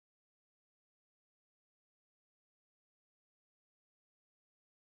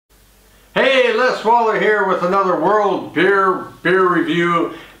Les Waller here with another World Beer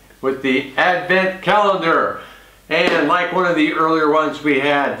review with the Advent calendar. And like one of the earlier ones we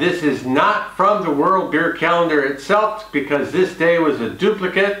had, this is not from the World Beer calendar itself because this day was a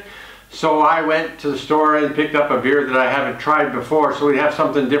duplicate. So I went to the store and picked up a beer that I haven't tried before, so we'd have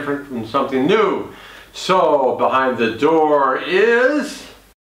something different and something new. So behind the door is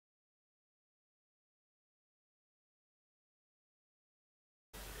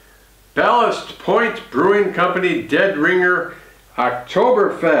Ballast Point Brewing Company Dead Ringer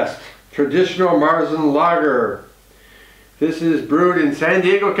Oktoberfest Traditional Marzen Lager. This is brewed in San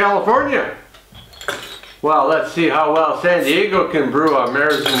Diego, California. Well, let's see how well San Diego can brew a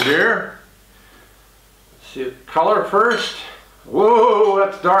Marzen beer. Let's see the color first. Whoa,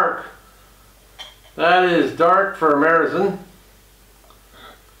 that's dark. That is dark for a Marzen.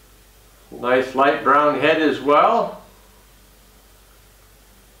 Nice light brown head as well.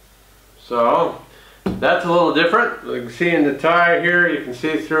 So that's a little different. You can see in the tie here, you can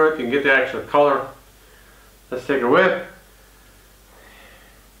see through it, you can get the actual color. Let's take a whiff.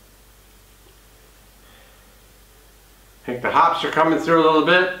 I think the hops are coming through a little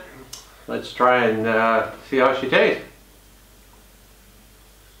bit. Let's try and see how she tastes.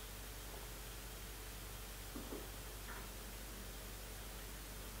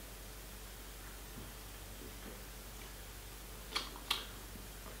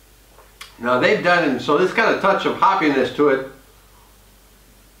 Now they've done, so this got a touch of hoppiness to it.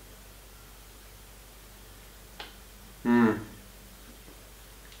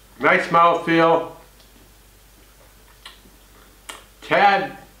 Nice mouthfeel.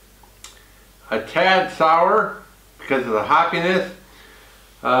 A tad sour because of the hoppiness.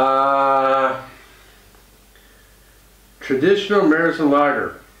 Traditional Marzen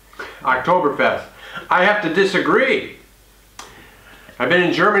Lager, Oktoberfest. I have to disagree. I've been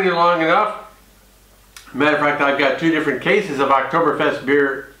in Germany long enough. Matter of fact, I've got 2 different cases of Oktoberfest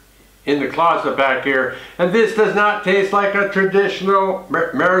beer in the closet back here, and this does not taste like a traditional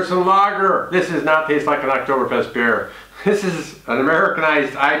Marzen Lager. This does not taste like an Oktoberfest beer. This is an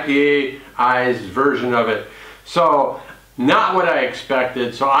Americanized IPA-ized version of it. So, not what I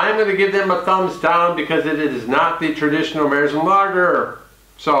expected. So I'm going to give them a thumbs down because it is not the traditional Marzen Lager.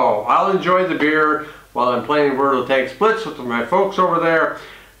 So I'll enjoy the beer while I'm playing Word of the Tank Splits with my folks over there.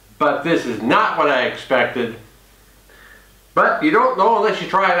 But this is not what I expected. But you don't know unless you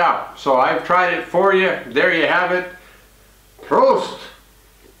try it out. So I've tried it for you. There you have it. Prost!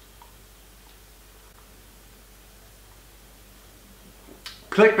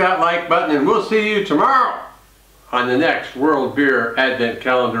 Click that like button and we'll see you tomorrow on the next World Beer Advent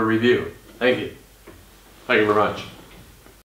Calendar review. Thank you. Thank you very much.